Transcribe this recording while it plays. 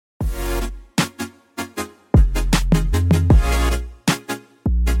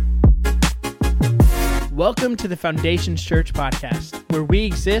Welcome to the Foundations Church podcast, where we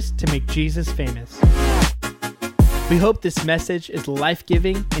exist to make Jesus famous. We hope this message is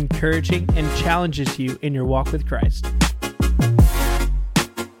life-giving, encouraging, and challenges you in your walk with Christ.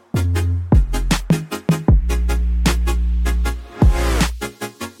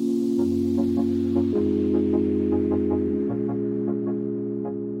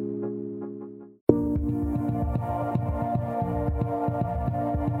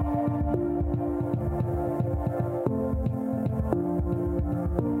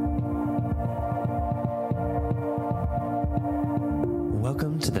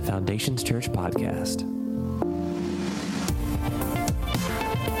 Welcome to the Foundations Church podcast.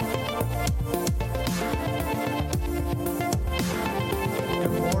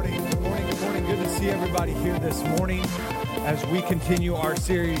 Good morning. Good to see everybody here this morning as we continue our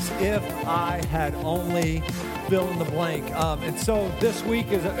series, If I Had Only Fill in the Blank. And so this week,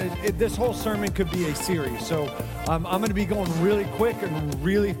 this whole sermon could be a series. So I'm going to be going really quick and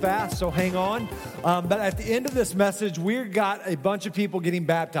really fast, so hang on. But at the end of this message, we've got a bunch of people getting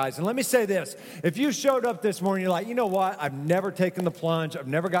baptized. And let me say this. If you showed up this morning, you're like, you know what? I've never taken the plunge. I've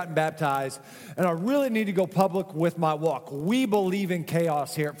never gotten baptized. And I really need to go public with my walk. We believe in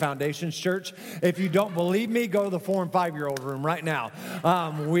chaos here at Foundations Church. If you don't believe me, go to the 4- and 5-year-old room right now.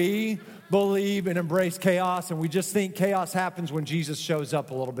 We believe and embrace chaos, and we just think chaos happens when Jesus shows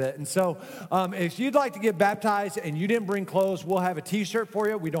up a little bit. And so if you'd like to get baptized and you didn't bring clothes, we'll have a t-shirt for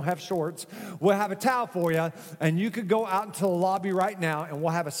you. We don't have shorts. We'll have a towel for you, and you could go out into the lobby right now, and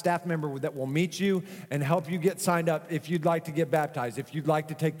we'll have a staff member that will meet you and help you get signed up if you'd like to get baptized, if you'd like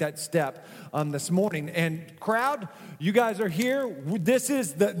to take that step this morning. And crowd, you guys are here. This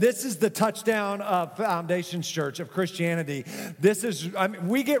is the touchdown of Foundations Church, of Christianity.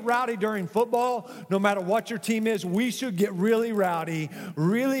 We get rowdy during football. No matter what your team is, we should get really rowdy,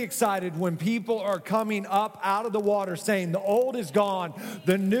 really excited when people are coming up out of the water saying the old is gone,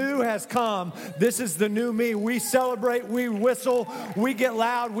 the new has come, this is the new me. We celebrate, we whistle, we get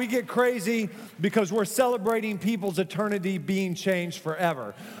loud, we get crazy because we're celebrating people's eternity being changed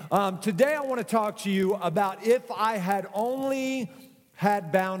forever. Today I want to talk to you about if I had only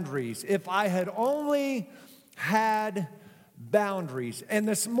had boundaries. If I had only had boundaries. And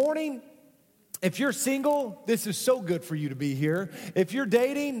this morning, if you're single, this is so good for you to be here. If you're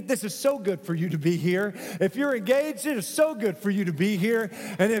dating, this is so good for you to be here. If you're engaged, it is so good for you to be here.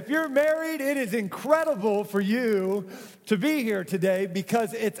 And if you're married, it is incredible for you to be here today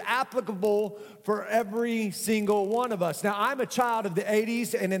because it's applicable for every single one of us. Now, I'm a child of the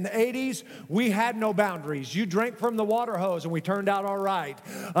 80s, and in the 80s, we had no boundaries. You drank from the water hose, and we turned out all right.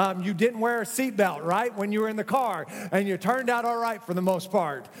 You didn't wear a seatbelt, right, when you were in the car, and you turned out all right for the most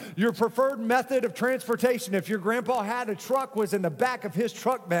part. Your preferred method of transportation, if your grandpa had a truck, was in the back of his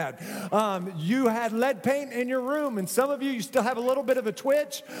truck bed. You had lead paint in your room, and some of you still have a little bit of a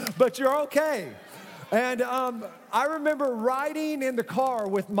twitch, but you're okay. And I remember riding in the car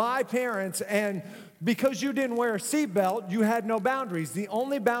with my parents, and because you didn't wear a seatbelt, you had no boundaries. The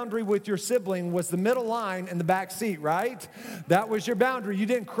only boundary with your sibling was the middle line in the back seat, right? That was your boundary. You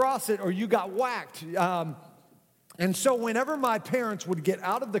didn't cross it or you got whacked. And so whenever my parents would get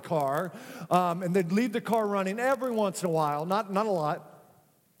out of the car, and they'd leave the car running every once in a while, not a lot,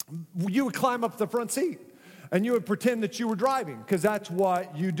 you would climb up the front seat. And you would pretend that you were driving, because that's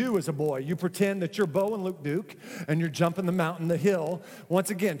what you do as a boy. You pretend that you're Bo and Luke Duke, and you're jumping the mountain, the hill. Once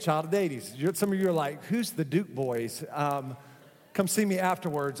again, child of the 80s. Some of you are like, who's the Duke boys? Come see me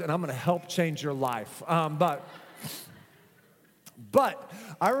afterwards, and I'm going to help change your life. But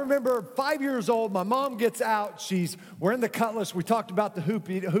I remember 5 years old, my mom gets out, we're in the Cutlass, we talked about the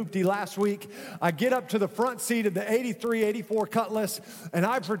hoopty last week. I get up to the front seat of the 83, 84 Cutlass, and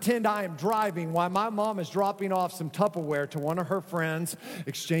I pretend I am driving while my mom is dropping off some Tupperware to one of her friends,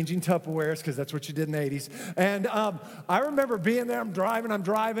 exchanging Tupperwares, because that's what you did in the 80s. And I remember being there, I'm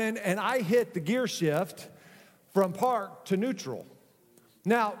driving, and I hit the gear shift from park to neutral.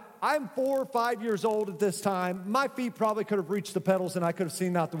 Now, I'm 4 or 5 years old at this time. My feet probably could have reached the pedals and I could have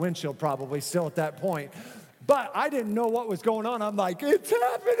seen out the windshield probably still at that point. But I didn't know what was going on. I'm like, it's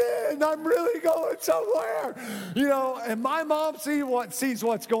happening. I'm really going somewhere. And my mom sees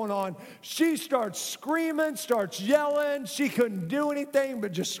what's going on. She starts screaming, starts yelling. She couldn't do anything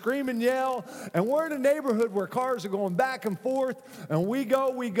but just scream and yell. And we're in a neighborhood where cars are going back and forth. And we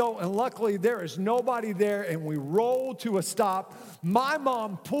go. And luckily, there is nobody there. And we roll to a stop. My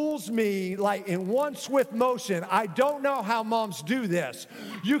mom pulls me like in one swift motion. I don't know how moms do this.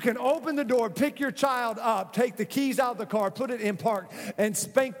 You can open the door, pick your child up, take the keys out of the car, put it in park, and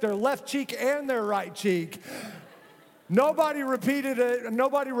spank their left cheek and their right cheek. Nobody repeated it.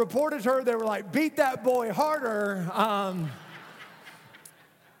 Nobody reported her. They were like, beat that boy harder.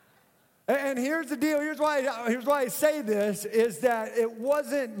 And here's the deal. Here's why I say this, is that it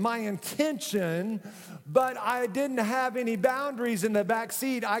wasn't my intention, but I didn't have any boundaries in the back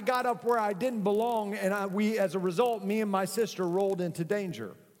seat. I got up where I didn't belong, and as a result, me and my sister rolled into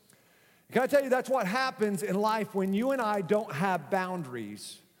danger. Can I tell you, that's what happens in life when you and I don't have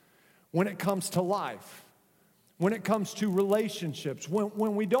boundaries when it comes to life, when it comes to relationships.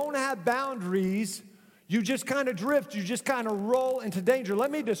 When we don't have boundaries, you just kind of drift, you just kind of roll into danger.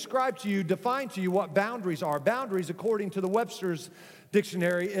 Let me define to you what boundaries are. Boundaries, according to the Webster's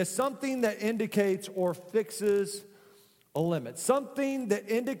Dictionary, is something that indicates or fixes a limit. Something that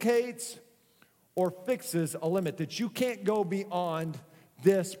indicates or fixes a limit, that you can't go beyond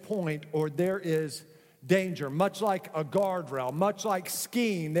this point or there is danger. Much like a guardrail, much like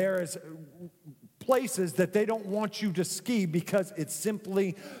skiing, there is places that they don't want you to ski because it's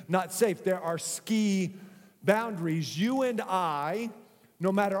simply not safe. There are ski boundaries. You and I,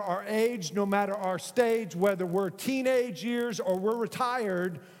 no matter our age, no matter our stage, whether we're teenage years or we're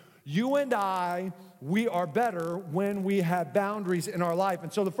retired, you and I, we are better when we have boundaries in our life.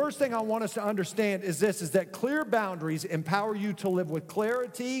 And so the first thing I want us to understand is this, is that clear boundaries empower you to live with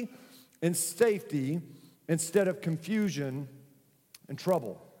clarity and safety instead of confusion and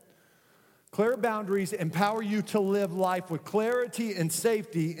trouble. Clear boundaries empower you to live life with clarity and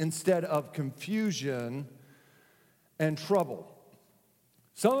safety instead of confusion and trouble.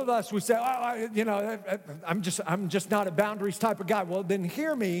 Some of us would say, I'm just not a boundaries type of guy. Well, then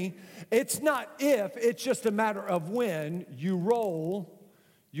hear me. It's not if, it's just a matter of when you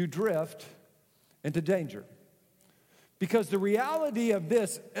you drift into danger. Because the reality of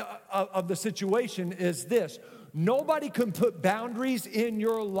of the situation is this: nobody can put boundaries in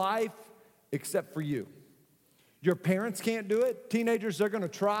your life except for you. Your parents can't do it. Teenagers, they're going to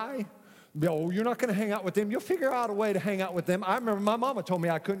try. No, you're not going to hang out with them. You'll figure out a way to hang out with them. I remember my mama told me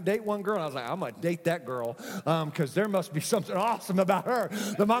I couldn't date one girl. And I was like, I'm going to date that girl because there must be something awesome about her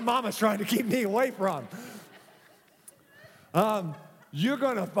that my mama's trying to keep me away from. You're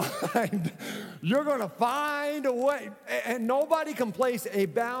going to find a way. And nobody can place a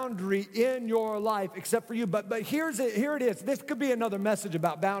boundary in your life except for you. But here it is. This could be another message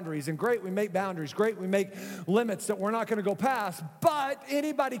about boundaries. And great, we make boundaries. Great, we make limits that we're not going to go past. But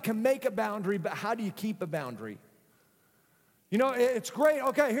anybody can make a boundary. But how do you keep a boundary? You know, it's great.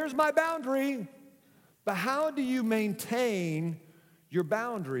 Okay, here's my boundary. But how do you maintain your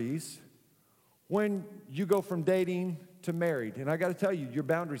boundaries when you go from dating to married? And I got to tell you, your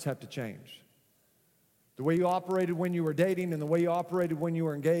boundaries have to change. The way you operated when you were dating and the way you operated when you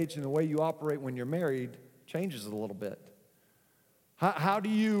were engaged and the way you operate when you're married changes a little bit. How do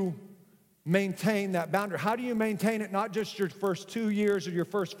you maintain that boundary? How do you maintain it not just your first 2 years or your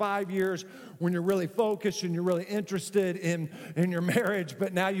first 5 years when you're really focused and you're really interested in your marriage,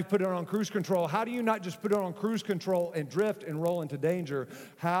 but now you put it on cruise control? How do you not just put it on cruise control and drift and roll into danger?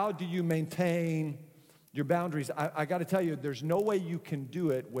 How do you maintain your boundaries? I got to tell you, there's no way you can do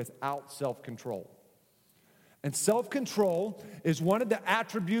it without self-control. And self-control is one of the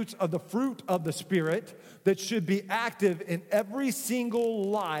attributes of the fruit of the Spirit that should be active in every single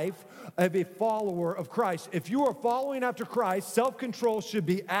life of a follower of Christ. If you are following after Christ, self-control should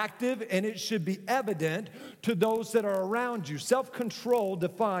be active and it should be evident to those that are around you. Self-control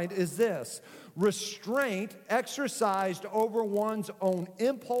defined is this: restraint exercised over one's own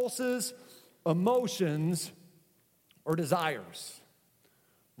impulses, emotions, or desires.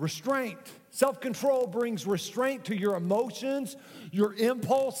 Restraint. Self-control brings restraint to your emotions, your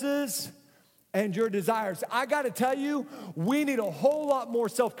impulses, and your desires. I got to tell you, we need a whole lot more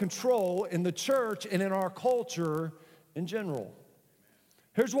self-control in the church and in our culture in general.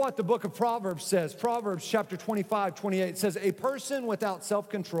 Here's what the book of Proverbs says. Proverbs chapter 25:28 says, "A person without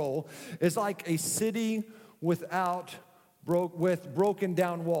self-control is like a city with broken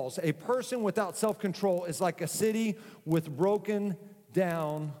down walls." A person without self-control is like a city with broken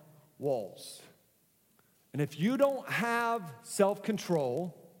down walls. And if you don't have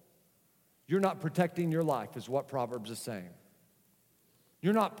self-control, you're not protecting your life, is what Proverbs is saying.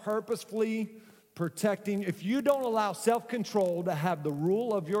 You're not purposefully protecting. If you don't allow self-control to have the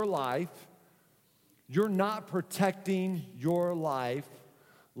rule of your life, you're not protecting your life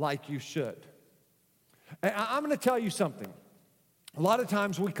like you should. And I'm going to tell you something. A lot of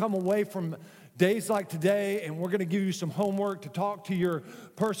times we come away from days like today, and we're going to give you some homework to talk to your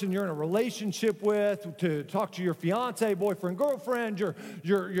person you're in a relationship with, to talk to your fiance, boyfriend, girlfriend,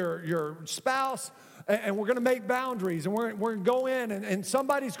 your spouse. and we're going to make boundaries, and we're going to go in, and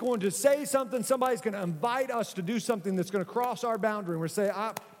somebody's going to say something, somebody's going to invite us to do something that's going to cross our boundary, and we're saying,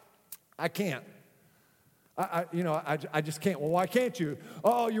 I can't. I just can't. Well, why can't you?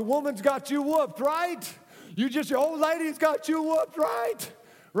 Oh, your woman's got you whooped, right? Your old lady's got you whooped, right?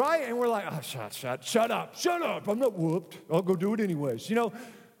 Right? And we're like, oh, shut up. I'm not whooped. I'll go do it anyways.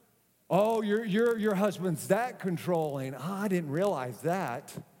 Oh, your husband's that controlling. Oh, I didn't realize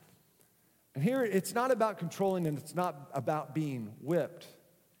that. And here, it's not about controlling, and it's not about being whipped.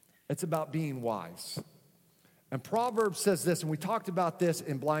 It's about being wise. And Proverbs says this, and we talked about this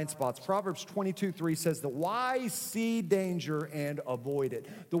in Blind Spots. Proverbs 22:3 says, the wise see danger and avoid it.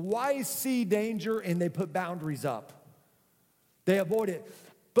 The wise see danger, and they put boundaries up. They avoid it.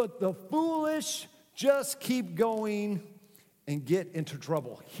 But the foolish just keep going and get into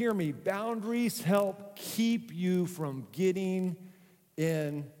trouble. Hear me, boundaries help keep you from getting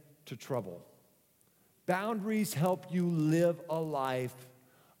into trouble. Boundaries help you live a life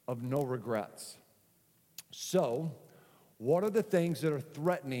of no regrets. So, what are the things that are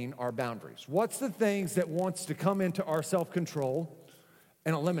threatening our boundaries? What's the things that wants to come into our self-control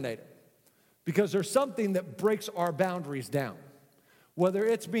and eliminate it? Because there's something that breaks our boundaries down. Whether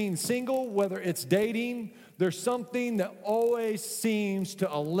it's being single, whether it's dating, there's something that always seems to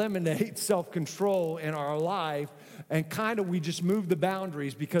eliminate self-control in our life, and kind of we just move the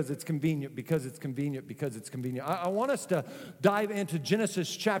boundaries because it's convenient. I want us to dive into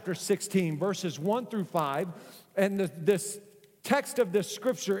Genesis chapter 16, verses 1 through 5, and this text of this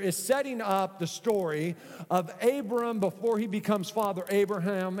scripture is setting up the story of Abram before he becomes Father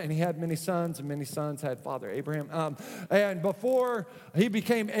Abraham, and he had many sons, and many sons had Father Abraham. And before he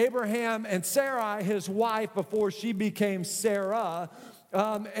became Abraham, and Sarai, his wife, before she became Sarah.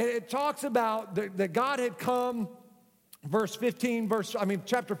 And it talks about that God had come,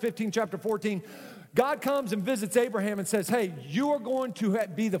 chapter 15, chapter 14, God comes and visits Abraham and says, hey, you are going to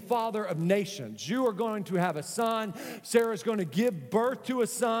be the father of nations. You are going to have a son. Sarah's going to give birth to a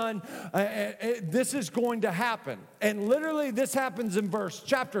son. This is going to happen. And literally this happens in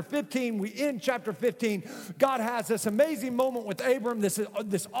chapter 15. We end chapter 15. God has this amazing moment with Abram,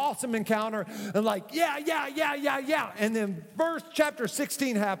 this awesome encounter. And yeah. And then chapter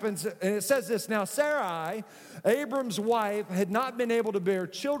 16 happens, and it says this, now Sarai, Abram's wife, had not been able to bear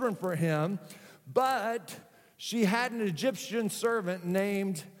children for him, but she had an Egyptian servant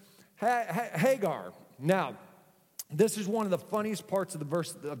named Hagar. Now, this is one of the funniest parts of the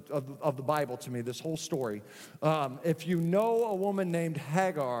verse of the Bible to me, this whole story. If you know a woman named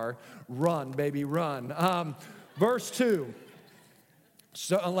Hagar, run, baby, run. Verse 2.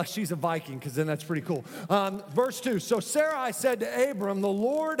 So, unless she's a Viking, because then that's pretty cool. Verse 2. So Sarai said to Abram, the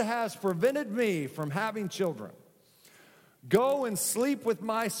Lord has prevented me from having children. Go and sleep with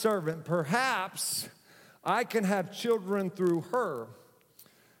my servant. Perhaps I can have children through her.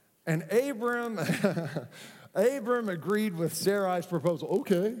 And Abram agreed with Sarai's proposal.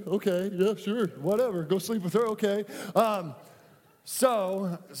 Okay, yeah, sure, whatever. Go sleep with her, okay.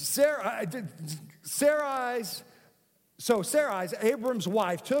 So Sarai, Abram's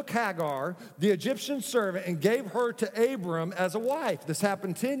wife, took Hagar, the Egyptian servant, and gave her to Abram as a wife. This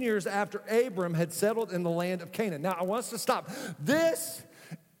happened 10 years after Abram had settled in the land of Canaan. Now, I want us to stop. I'm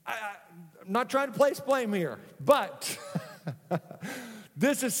not trying to place blame here, but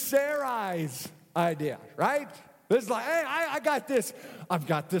this is Sarai's idea, right? This is like, hey, I got this. I've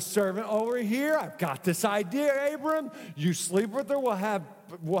got this servant over here. I've got this idea, Abram. You sleep with her,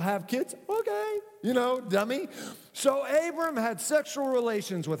 we'll have kids. Okay, dummy. So Abram had sexual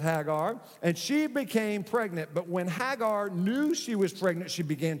relations with Hagar, and she became pregnant. But when Hagar knew she was pregnant, she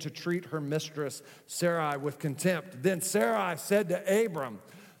began to treat her mistress, Sarai, with contempt. Then Sarai said to Abram,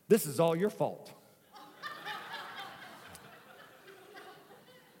 this is all your fault.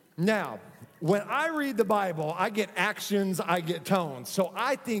 Now, when I read the Bible, I get actions, I get tones. So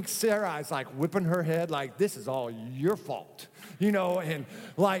I think Sarai's like whipping her head like, this is all your fault, and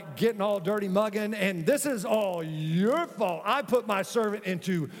like getting all dirty mugging, and this is all your fault. I put my servant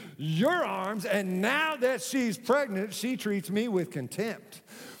into your arms, and now that she's pregnant, she treats me with contempt.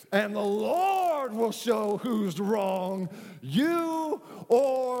 And the Lord will show who's wrong, you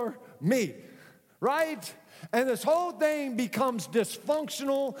or me, right? And this whole thing becomes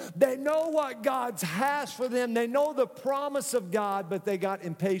dysfunctional. They know what God has for them. They know the promise of God, but they got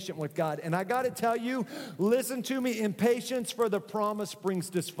impatient with God. And I got to tell you, listen to me, impatience for the promise brings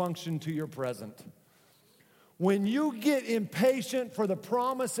dysfunction to your present. When you get impatient for the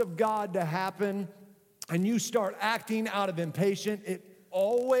promise of God to happen and you start acting out of impatience, it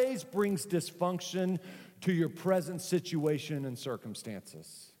always brings dysfunction to your present situation and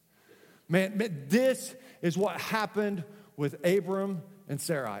circumstances. Man, this is what happened with Abram and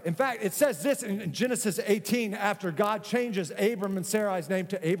Sarai. In fact, it says this in Genesis 18, after God changes Abram and Sarai's name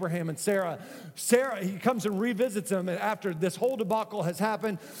to Abraham and Sarah. He comes and revisits them, and after this whole debacle has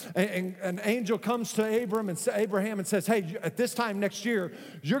happened, and an angel comes to Abraham and says, hey, at this time next year,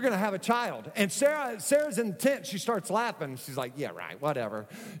 you're going to have a child. And Sarah's in the tent. She starts laughing. She's like, yeah, right, whatever.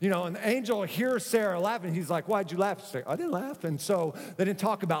 And the angel hears Sarah laughing. He's like, why'd you laugh? She's like, I didn't laugh. And so they didn't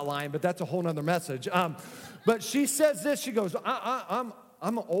talk about lying, but that's a whole nother message. But she says this, she goes, I'm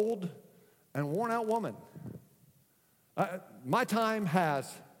an old and worn out woman. My time has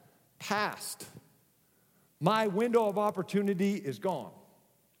passed. My window of opportunity is gone.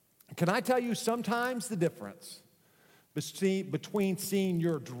 Can I tell you, sometimes the difference between seeing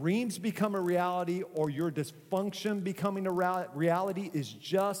your dreams become a reality or your dysfunction becoming a reality is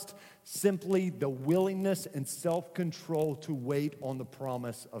just simply the willingness and self-control to wait on the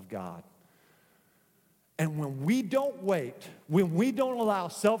promise of God. And when we don't wait, when we don't allow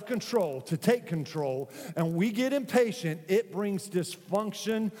self-control to take control, and we get impatient, it brings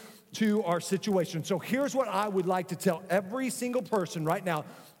dysfunction to our situation. So here's what I would like to tell every single person right now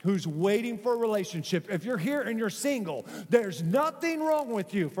who's waiting for a relationship. If you're here and you're single, there's nothing wrong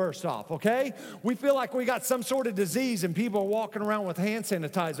with you, first off, okay? We feel like we got some sort of disease and people are walking around with hand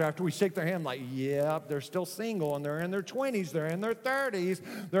sanitizer after we shake their hand like, yeah, they're still single and they're in their 20s, they're in their 30s,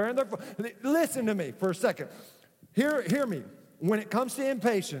 they're in their... Listen to me for a second. Hear me. When it comes to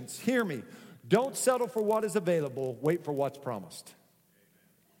impatience, hear me. Don't settle for what is available, wait for what's promised.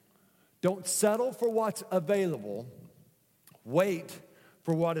 Don't settle for what's available, wait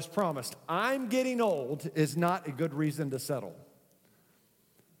for what is promised. I'm getting old is not a good reason to settle.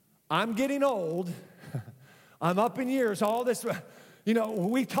 I'm getting old. I'm up in years. All this,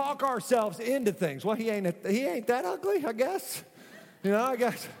 we talk ourselves into things. Well, he ain't that ugly, I guess. I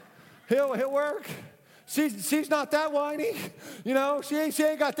guess he'll work. She's not that whiny. She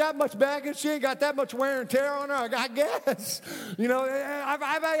ain't got that much baggage. She ain't got that much wear and tear on her, I guess.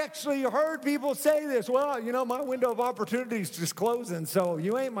 I've actually heard people say this. Well, my window of opportunity is just closing, so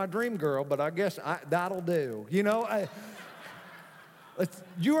you ain't my dream girl, but I guess that'll do. You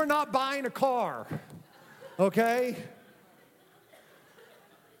are not buying a car, okay?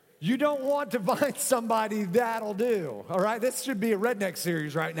 You don't want to find somebody that'll do, all right? This should be a redneck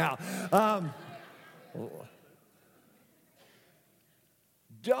series right now.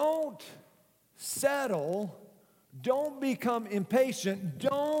 Don't settle. Don't become impatient.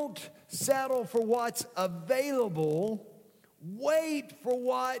 Don't settle for what's available. Wait for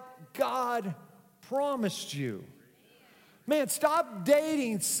what God promised you. Man, stop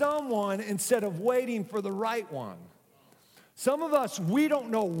dating someone instead of waiting for the right one. Some of us, we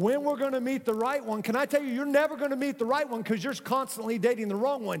don't know when we're going to meet the right one. Can I tell you, you're never going to meet the right one because you're constantly dating the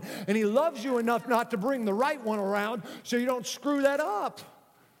wrong one. And he loves you enough not to bring the right one around so you don't screw that up.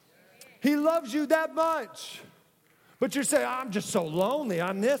 He loves you that much. But you say, I'm just so lonely.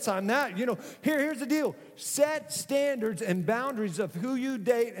 I'm this, I'm that. Here's the deal. Set standards and boundaries of who you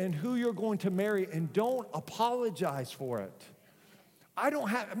date and who you're going to marry, and don't apologize for it.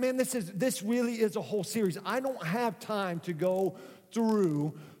 This really is a whole series. I don't have time to go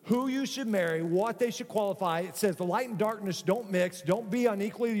through who you should marry, what they should qualify. It says the light and darkness don't mix. Don't be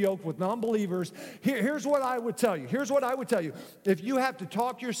unequally yoked with non-believers. Here's what I would tell you. If you have to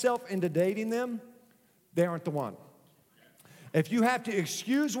talk yourself into dating them, they aren't the one. If you have to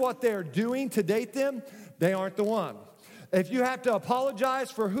excuse what they're doing to date them, they aren't the one. If you have to apologize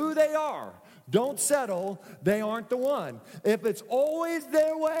for who they are, don't settle, they aren't the one. If it's always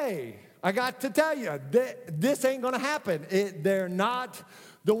their way, I got to tell you, this ain't going to happen. They're not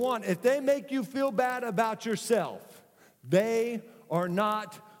the one. If they make you feel bad about yourself, they are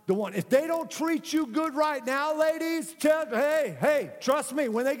not the one. If they don't treat you good right now, ladies, hey, trust me,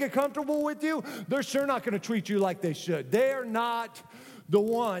 when they get comfortable with you, they're sure not going to treat you like they should. They're not the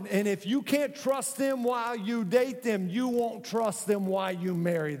one. And if you can't trust them while you date them, you won't trust them while you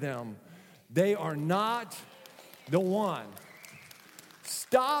marry them. They are not the one.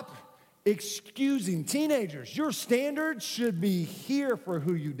 Stop excusing. Teenagers, your standards should be here for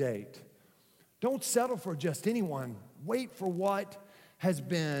who you date. Don't settle for just anyone. Wait for what has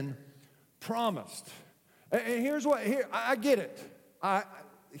been promised. And here's what, I get it.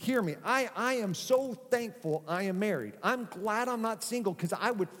 Hear me. I am so thankful I am married. I'm glad I'm not single because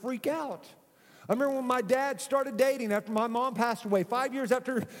I would freak out. I remember when my dad started dating after my mom passed away. 5 years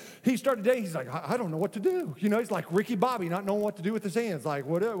after he started dating, he's like, I don't know what to do. He's like Ricky Bobby, not knowing what to do with his hands. Like,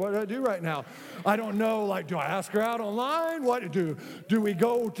 what do I do right now? I don't know. Like, do I ask her out online? What do we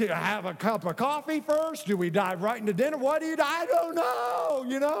go to have a cup of coffee first? Do we dive right into dinner? I don't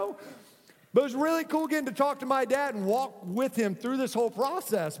know, But it was really cool getting to talk to my dad and walk with him through this whole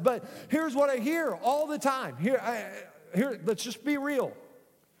process. But here's what I hear all the time. Here, let's just be real.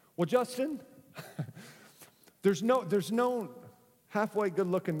 Well, Justin, there's no halfway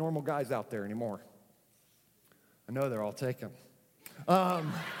good-looking normal guys out there anymore. I know they're all taken.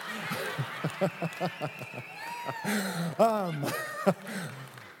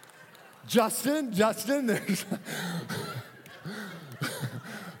 Justin,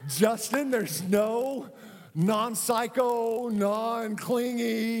 there's no non-psycho,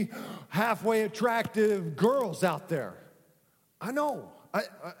 non-clingy, halfway attractive girls out there. I know.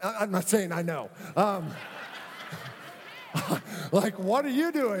 I'm not saying I know. Like, what are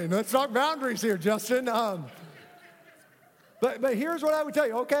you doing? Let's talk boundaries here, Justin. But here's what I would tell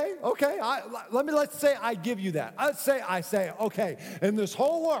you. Okay. Let's say I give you that. I say, okay, in this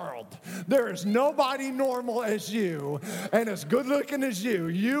whole world, there is nobody normal as you and as good looking as you.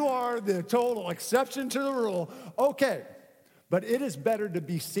 You are the total exception to the rule. Okay, but it is better to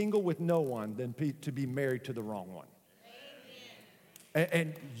be single with no one than to be married to the wrong one.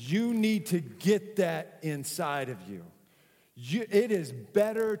 And you need to get that inside of you. It is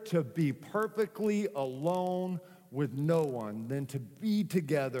better to be perfectly alone with no one than to be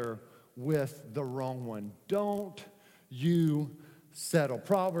together with the wrong one. Don't you settle.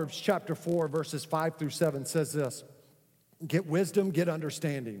 Proverbs chapter 4, verses 5 through 7 says this: get wisdom, get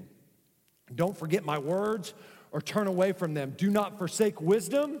understanding. Don't forget my words or turn away from them. Do not forsake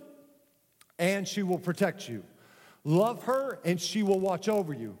wisdom, and she will protect you. Love her, and she will watch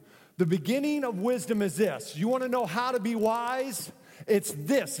over you. The beginning of wisdom is this. You want to know how to be wise? It's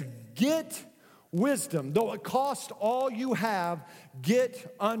this: get wisdom. Though it costs all you have,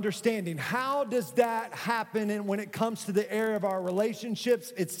 get understanding. How does that happen? And when it comes to the area of our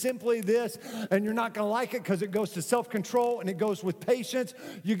relationships, it's simply this, and you're not going to like it because it goes to self-control and it goes with patience.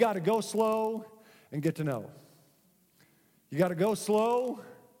 You got to go slow and get to know. You got to go slow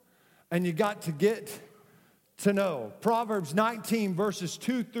and you got to get to know. Proverbs 19, verses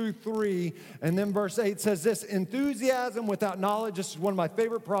 2 through 3, and then verse 8 says this: enthusiasm without knowledge, this is one of my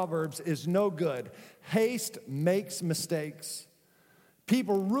favorite proverbs, is no good. Haste makes mistakes.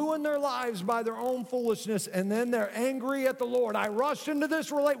 People ruin their lives by their own foolishness, and then they're angry at the Lord. I rushed into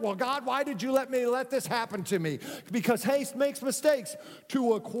this well, God, why did you let this happen to me? Because haste makes mistakes.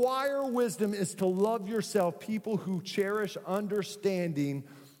 To acquire wisdom is to love yourself. People who cherish understanding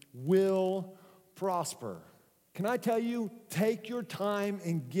will prosper. Can I tell you, take your time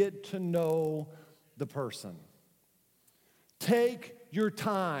and get to know the person. Take your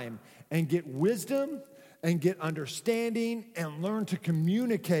time and get wisdom and get understanding and learn to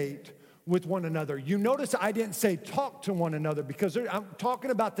communicate with one another. You notice I didn't say talk to one another because I'm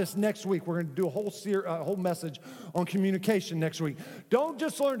talking about this next week. We're going to do a whole message on communication next week. Don't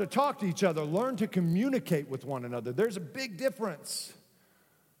just learn to talk to each other. Learn to communicate with one another. There's a big difference.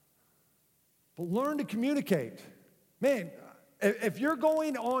 But learn to communicate. Man, if you're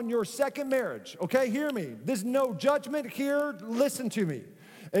going on your second marriage, okay, hear me. There's no judgment here. Listen to me.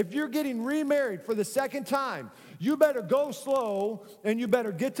 If you're getting remarried for the second time, you better go slow and you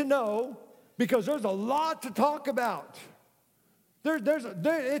better get to know, because there's a lot to talk about.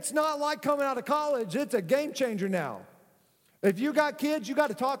 It's not like coming out of college. It's a game changer now. If you got kids, you got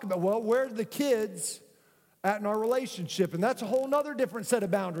to talk about, well, where are the kids at in our relationship? And that's a whole nother different set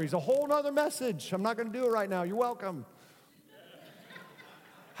of boundaries, a whole nother message. I'm not going to do it right now. You're welcome.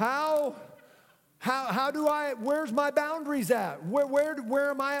 Where's my boundaries at? Where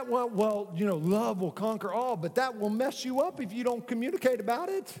am I at? Well, love will conquer all, but that will mess you up if you don't communicate about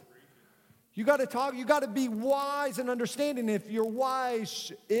it. You got to talk. You got to be wise and understanding. If you're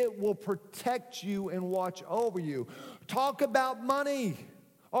wise, it will protect you and watch over you. Talk about money.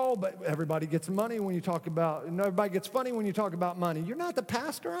 Oh, but everybody gets money when you talk about, and everybody gets funny when you talk about money. You're not the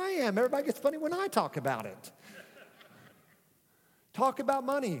pastor, I am. Everybody gets funny when I talk about it. Talk about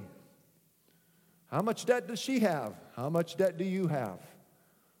money. How much debt does she have? How much debt do you have?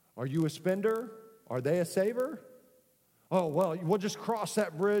 Are you a spender? Are they a saver? Oh, well, we'll just cross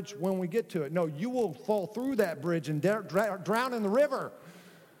that bridge when we get to it. No, you will fall through that bridge and drown in the river.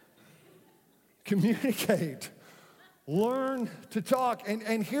 Communicate. Learn to talk.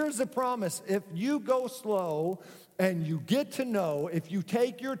 And here's the promise. If you go slow and you get to know, if you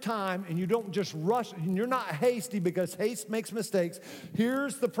take your time and you don't just rush, and you're not hasty, because haste makes mistakes,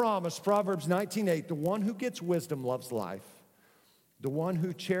 here's the promise, Proverbs 19:8, the one who gets wisdom loves life. The one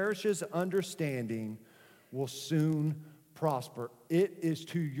who cherishes understanding will soon prosper. It is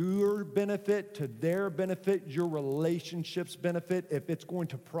to your benefit, to their benefit, your relationship's benefit, if it's going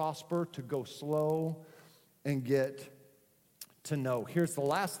to prosper, to go slow and get to know. Here's the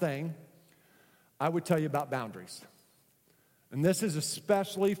last thing. I would tell you about boundaries. And this is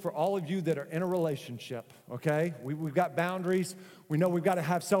especially for all of you that are in a relationship, okay? We've got boundaries. We know we've got to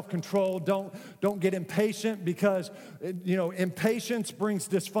have self-control. Don't get impatient because, impatience brings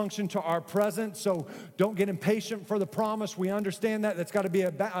dysfunction to our present. So don't get impatient for the promise. We understand that. That's got to be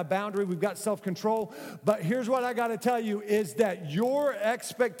a boundary. We've got self-control. But here's what I got to tell you is that your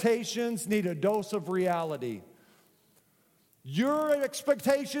expectations need a dose of reality. Your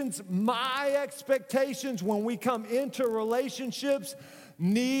expectations, my expectations when we come into relationships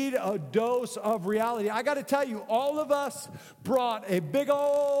need a dose of reality. I got to tell you, all of us brought a big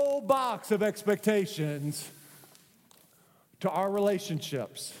old box of expectations to our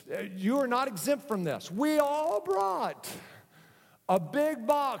relationships. You are not exempt from this. We all brought a big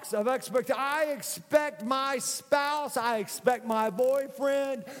box of expectations. I expect my spouse, I expect my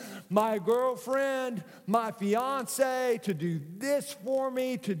boyfriend, my girlfriend, my fiance to do this for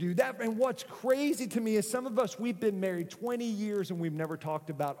me, to do that. And what's crazy to me is some of us, we've been married 20 years and we've never talked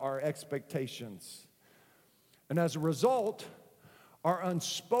about our expectations. And as a result, our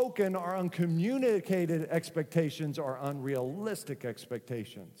unspoken, our uncommunicated expectations are unrealistic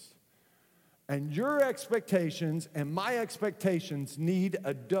expectations. And your expectations and my expectations need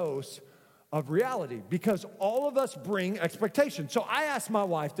a dose of reality because all of us bring expectations. So I asked my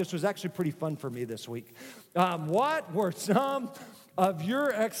wife, this was actually pretty fun for me this week, what were some of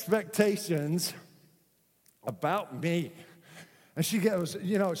your expectations about me? And she goes,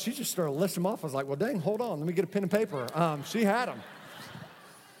 she just started listing them off. I was like, well, dang, hold on. Let me get a pen and paper. She had them.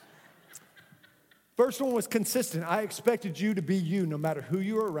 First one was consistent. I expected you to be you no matter who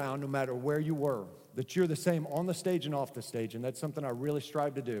you were around, no matter where you were, that you're the same on the stage and off the stage. And that's something I really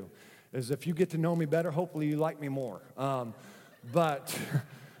strive to do, is if you get to know me better, hopefully you like me more. But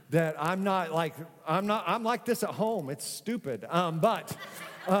that I'm like this at home. It's stupid. But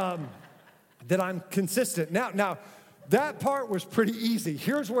that I'm consistent. Now, that part was pretty easy.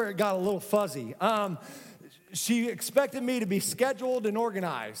 Here's where it got a little fuzzy. She expected me to be scheduled and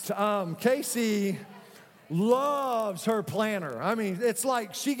organized. Casey loves her planner. I mean, it's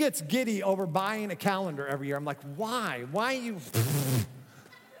like she gets giddy over buying a calendar every year. I'm like, why? Why you?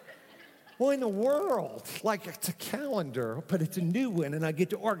 Well, in the world, like it's a calendar, but it's a new one, and I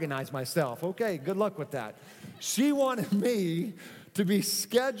get to organize myself. Okay, good luck with that. She wanted me to be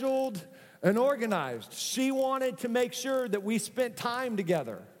scheduled and organized. She wanted to make sure that we spent time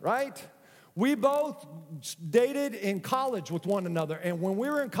together, right? We both dated in college with one another, and when we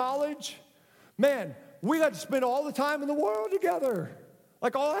were in college, man, we got to spend all the time in the world together.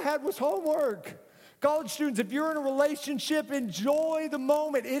 Like all I had was homework. College students, if you're in a relationship, enjoy the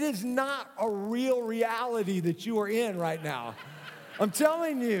moment. It is not a real reality that you are in right now. I'm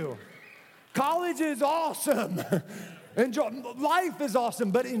telling you, college is awesome. Enjoy. Life is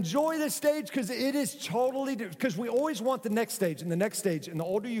awesome, but enjoy this stage because it is totally different. Because we always want the next stage and the next stage. And the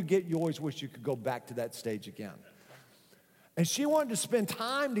older you get, you always wish you could go back to that stage again. And she wanted to spend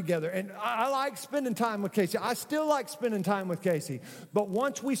time together. And I like spending time with Casey. I still like spending time with Casey. But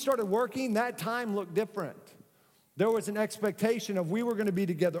once we started working, that time looked different. There was an expectation of we were going to be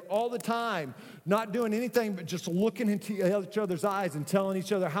together all the time, not doing anything but just looking into each other's eyes and telling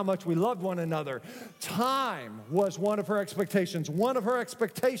each other how much we loved one another. Time was one of her expectations. One of her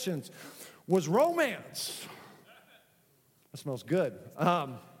expectations was romance. That smells good.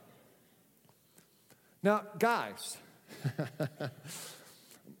 Now, guys,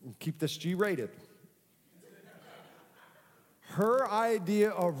 keep this G-rated. Her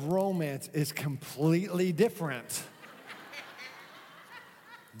idea of romance is completely different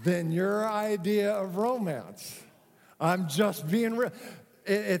than your idea of romance. I'm just being real.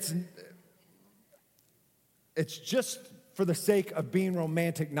 It's just for the sake of being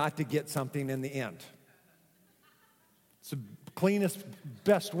romantic, not to get something in the end. It's the cleanest,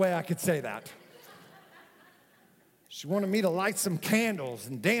 best way I could say that. She wanted me to light some candles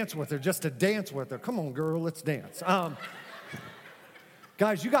and dance with her, just to dance with her. Come on, girl, let's dance.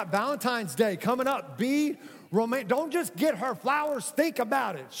 Guys, you got Valentine's Day coming up. Be romantic. Don't just get her flowers. Think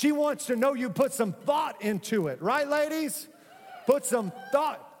about it. She wants to know you put some thought into it. Right, ladies? Put some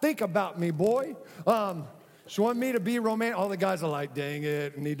thought. Think about me, boy. She wanted me to be romantic. All the guys are like, dang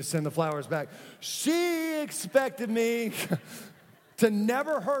it, need to send the flowers back. She expected me to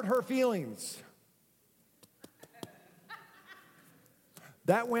never hurt her feelings.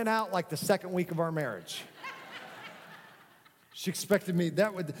 That went out like the second week of our marriage. She expected me,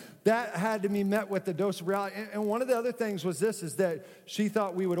 that had to be met with a dose of reality. And one of the other things was this, is that she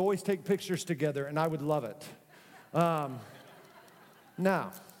thought we would always take pictures together and I would love it.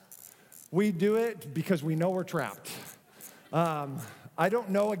 Now, we do it because we know we're trapped. I don't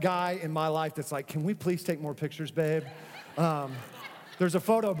know a guy in my life that's like, can we please take more pictures, babe? There's a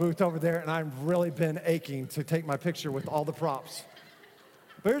photo booth over there, and I've really been aching to take my picture with all the props.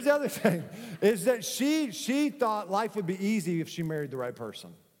 But here's the other thing, is that she thought life would be easy if she married the right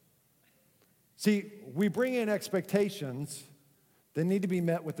person. See, we bring in expectations that need to be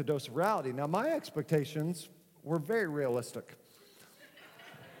met with a dose of reality. Now, my expectations were very realistic.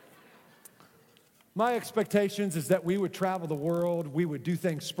 My expectations is that we would travel the world, we would do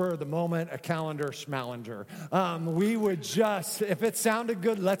things spur of the moment, a calendar schmallinger. We would just, if it sounded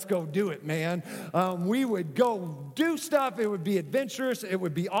good, let's go do it, man. We would go do stuff, it would be adventurous, it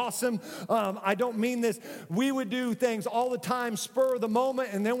would be awesome. I don't mean this, we would do things all the time, spur of the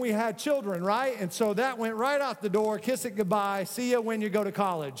moment, and then we had children, right? And so that went right out the door, kiss it goodbye, see you when you go to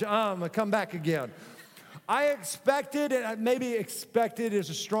college, come back again. I expected, and maybe expected is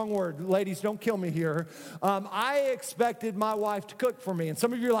a strong word. Ladies, don't kill me here. I expected my wife to cook for me. And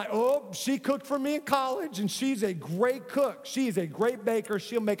some of you are like, oh, she cooked for me in college, and she's a great cook. She's a great baker.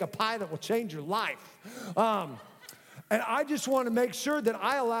 She'll make a pie that will change your life. And I just want to make sure that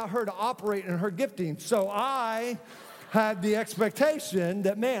I allow her to operate in her gifting. So I had the expectation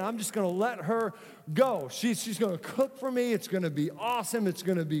that, man, I'm just going to let her go. She's going to cook for me. It's going to be awesome. It's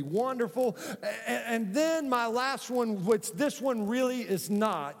going to be wonderful. And then my last one, which this one really is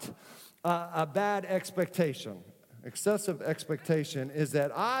not a bad expectation, excessive expectation, is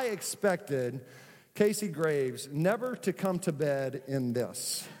that I expected Casey Graves never to come to bed in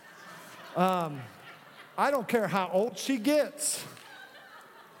this. I don't care how old she gets.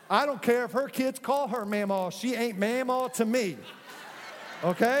 I don't care if her kids call her Mamaw. She ain't Mamaw to me.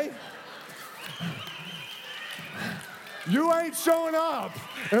 Okay? You ain't showing up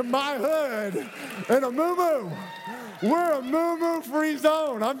in my hood in a moo-moo. We're a moo-moo free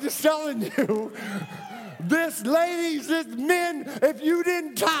zone. I'm just telling you. This, ladies, this men, if you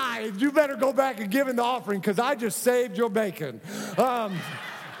didn't tithe, you better go back and give in the offering because I just saved your bacon.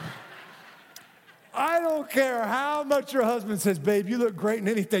 I don't care how much your husband says, babe, you look great in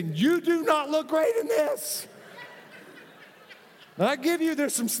anything. You do not look great in this. I give you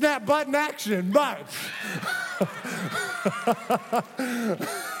there's some snap button action, but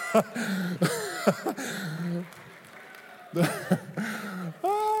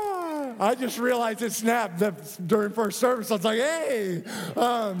I just realized it snapped during first service. I was like, hey,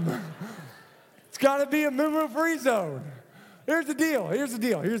 it's got to be a moo-moo free zone. Here's the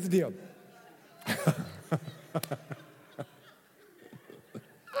deal.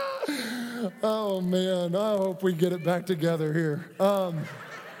 Oh, man, I hope we get it back together here.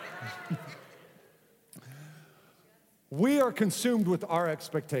 We are consumed with our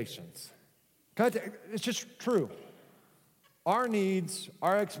expectations. It's just true. Our needs,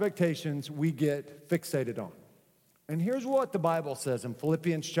 our expectations, we get fixated on. And here's what the Bible says in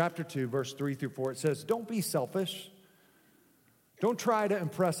Philippians chapter 2, verse 3 through 4. It says, don't be selfish. Don't try to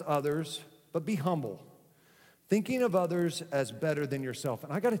impress others, but be humble, thinking of others as better than yourself.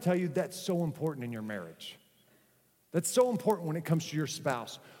 And I got to tell you, that's so important in your marriage. That's so important when it comes to your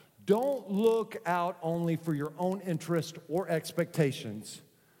spouse. Don't look out only for your own interest or expectations,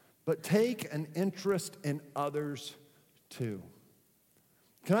 but take an interest in others too.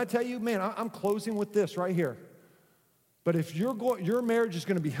 Can I tell you, man, I'm closing with this right here. But if your marriage is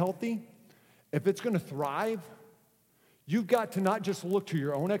going to be healthy, if it's going to thrive, you've got to not just look to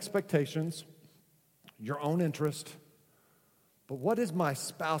your own expectations, your own interest, but what is my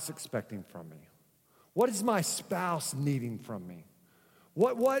spouse expecting from me? What is my spouse needing from me?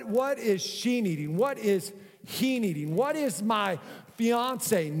 What is she needing? What is he needing? What is my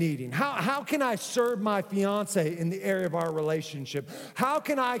fiance needing? How can I serve my fiance in the area of our relationship? How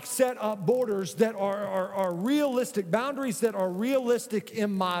can I set up borders that are realistic, boundaries that are realistic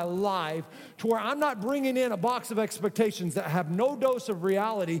in my life to where I'm not bringing in a box of expectations that have no dose of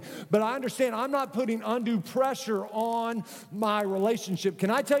reality, but I understand I'm not putting undue pressure on my relationship. Can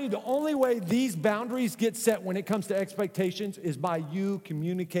I tell you the only way these boundaries get set when it comes to expectations is by you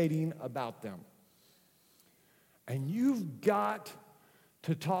communicating about them. And you've got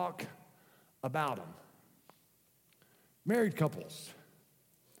to talk about them. Married couples.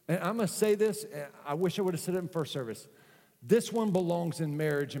 And I'm going to say this, I wish I would have said it in first service. This one belongs in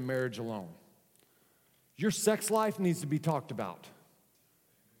marriage and marriage alone. Your sex life needs to be talked about.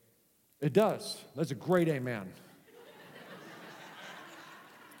 It does. That's a great amen.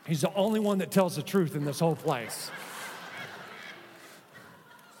 He's the only one that tells the truth in this whole place.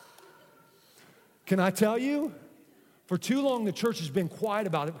 Can I tell you? For too long, the church has been quiet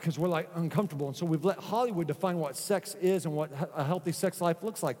about it because we're like uncomfortable. And so we've let Hollywood define what sex is and what a healthy sex life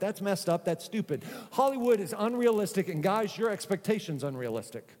looks like. That's messed up. That's stupid. Hollywood is unrealistic. And guys, your expectation's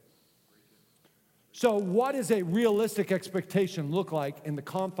unrealistic. So what does a realistic expectation look like in the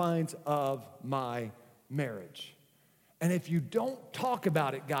confines of my marriage? And if you don't talk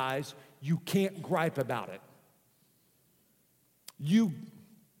about it, guys, you can't gripe about it. You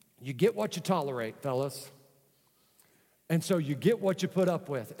get what you tolerate, fellas. And so you get what you put up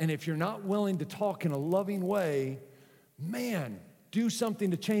with. And if you're not willing to talk in a loving way, man, do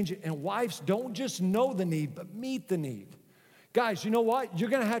something to change it. And wives, don't just know the need, but meet the need. Guys, you know what? You're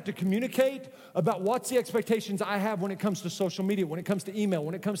going to have to communicate about what's the expectations I have when it comes to social media, when it comes to email,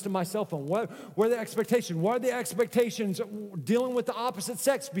 when it comes to my cell phone. What are the expectations? What are the expectations dealing with the opposite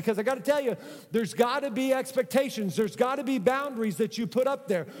sex? Because I got to tell you, there's got to be expectations. There's got to be boundaries that you put up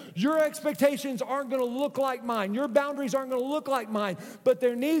there. Your expectations aren't going to look like mine. Your boundaries aren't going to look like mine. But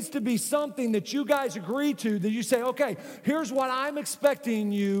there needs to be something that you guys agree to, that you say, okay, here's what I'm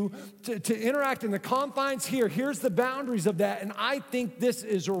expecting you to interact in the confines here. Here's the boundaries of that. And I think this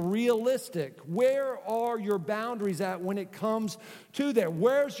is realistic. Where are your boundaries at when it comes to that?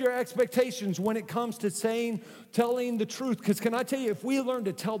 Where's your expectations when it comes to telling the truth? Because can I tell you, if we learn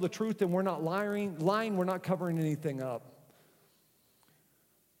to tell the truth and we're not lying, we're not covering anything up.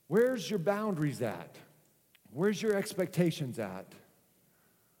 Where's your boundaries at? Where's your expectations at?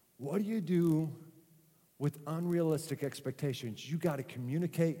 What do you do with unrealistic expectations? You got to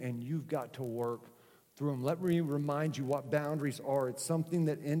communicate and you've got to work through them. Let me remind you what boundaries are. It's something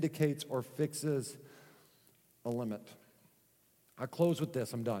that indicates or fixes a limit. I close with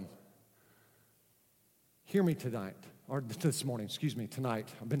this. I'm done. Hear me tonight, or this morning, tonight.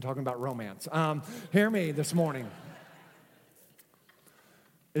 I've been talking about romance. Hear me this morning.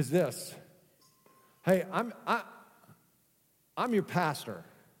 Is this. Hey, I'm your pastor.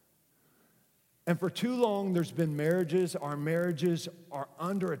 And for too long, there's been our marriages are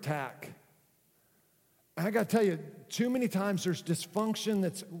under attack. And I got to tell you, too many times there's dysfunction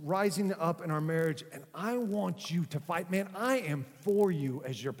that's rising up in our marriage, and I want you to fight. Man, I am for you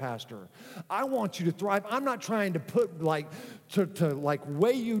as your pastor. I want you to thrive. I'm not trying to put to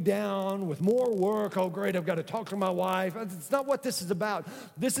weigh you down with more work. Oh, great, I've got to talk to my wife. It's not what this is about.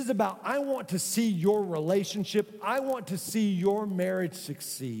 This is about, I want to see your relationship. I want to see your marriage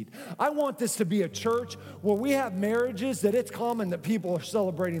succeed. I want this to be a church where we have marriages that it's common that people are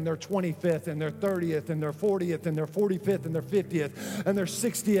celebrating their 25th and their 30th and their 40th and their 45th and their 50th and their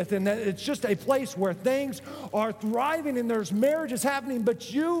 60th. And that it's just a place where things are thriving and there's marriages happening,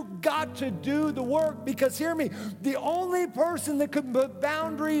 but you got to do the work, because hear me, the only person that could put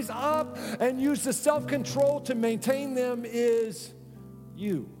boundaries up and use the self-control to maintain them is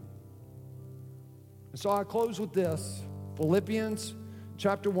you. And so I close with this. Philippians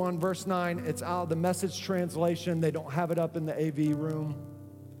chapter 1, verse 9. It's out of the Message translation. They don't have it up in the AV room,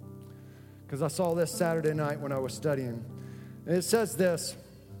 because I saw this Saturday night when I was studying. And it says this.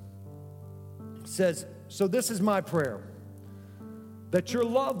 It says, so this is my prayer, that your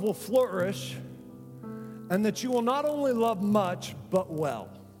love will flourish and that you will not only love much, but well.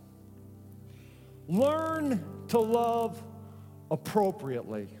 Learn to love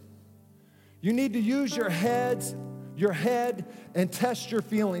appropriately. You need to use your head and test your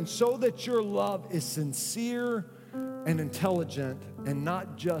feelings so that your love is sincere and intelligent and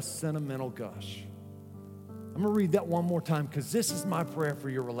not just sentimental gush. I'm going to read that one more time, because this is my prayer for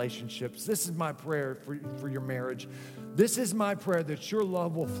your relationships. This is my prayer for your marriage. This is my prayer, that your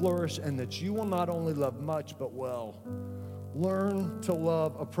love will flourish and that you will not only love much, but well. Learn to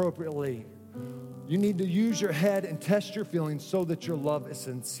love appropriately. You need to use your head and test your feelings so that your love is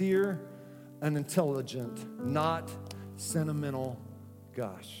sincere and intelligent, not sentimental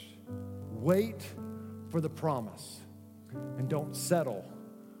gush. Wait for the promise and don't settle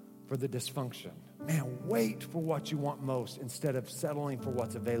for the dysfunction. Man, wait for what you want most instead of settling for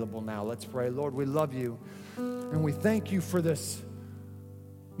what's available now. Let's pray. Lord, we love you, and we thank you for this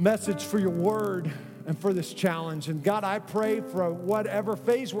message, for your word, and for this challenge. And God, I pray for whatever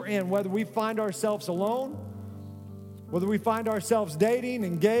phase we're in, whether we find ourselves alone, whether we find ourselves dating,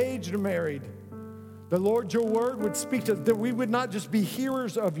 engaged, or married, that, Lord, your word would speak to us, that we would not just be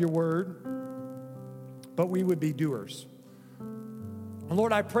hearers of your word, but we would be doers. And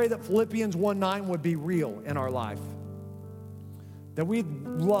Lord, I pray that Philippians 1:9 would be real in our life, that we'd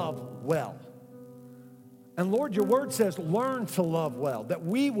love well. And Lord, your word says, learn to love well, that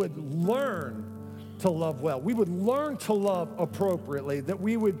we would learn to love well. We would learn to love appropriately, that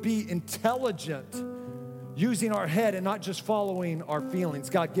we would be intelligent, using our head and not just following our feelings.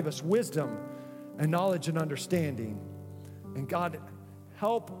 God, give us wisdom and knowledge and understanding. And God,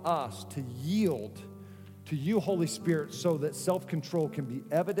 help us to yield to you, Holy Spirit, so that self-control can be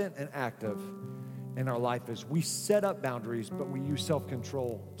evident and active in our life as we set up boundaries, but we use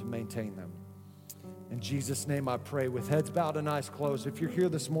self-control to maintain them. In Jesus' name I pray, with heads bowed and eyes closed. If you're here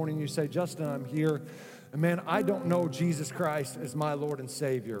this morning, you say, Justin, I'm here, and man, I don't know Jesus Christ as my Lord and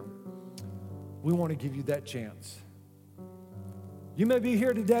Savior. We want to give you that chance. You may be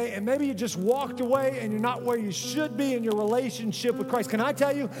here today, and maybe you just walked away and you're not where you should be in your relationship with Christ. Can I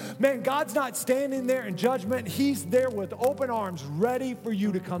tell you, man, God's not standing there in judgment. He's there with open arms, ready for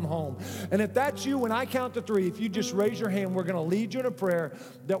you to come home. And if that's you, when I count to 3, if you just raise your hand, we're going to lead you in a prayer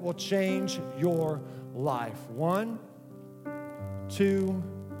that will change your life. 1, 2,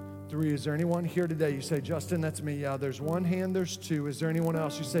 3. Is there anyone here today? You say, Justin, that's me. Yeah, there's 1 hand, there's 2. Is there anyone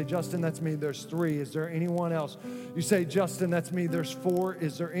else? You say, Justin, that's me. There's 3. Is there anyone else? You say, Justin, that's me. There's 4.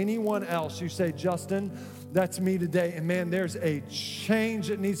 Is there anyone else? You say, Justin, that's me today. And man, there's a change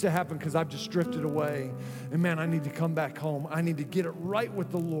that needs to happen because I've just drifted away. And man, I need to come back home. I need to get it right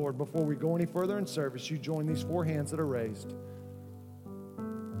with the Lord before we go any further in service. You join these 4 hands that are raised.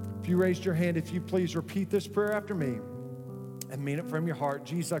 If you raised your hand, if you please repeat this prayer after me and mean it from your heart.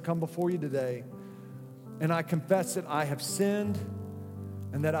 Jesus, I come before you today and I confess that I have sinned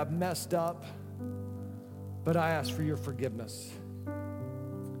and that I've messed up, but I ask for your forgiveness.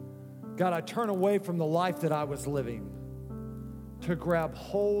 God, I turn away from the life that I was living to grab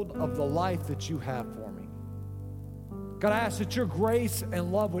hold of the life that you have for me. God, I ask that your grace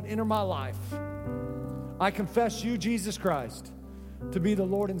and love would enter my life. I confess you, Jesus Christ, to be the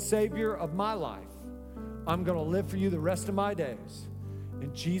Lord and Savior of my life. I'm going to live for you the rest of my days.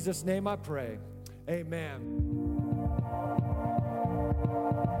 In Jesus' name I pray. Amen.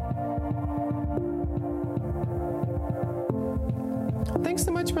 Thanks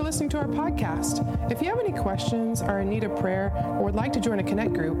so much for listening to our podcast. If you have any questions, are in need of prayer, or would like to join a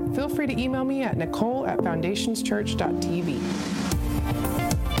Connect group, feel free to email me at nicole@foundationschurch.tv.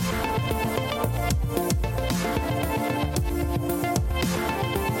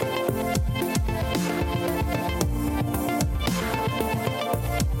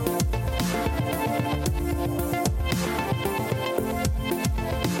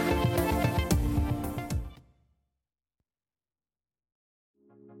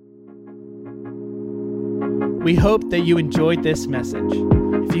 We hope that you enjoyed this message.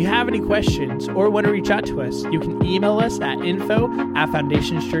 If you have any questions or want to reach out to us, you can email us at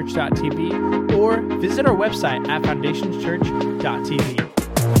info@foundationschurch.tv or visit our website at foundationschurch.tv.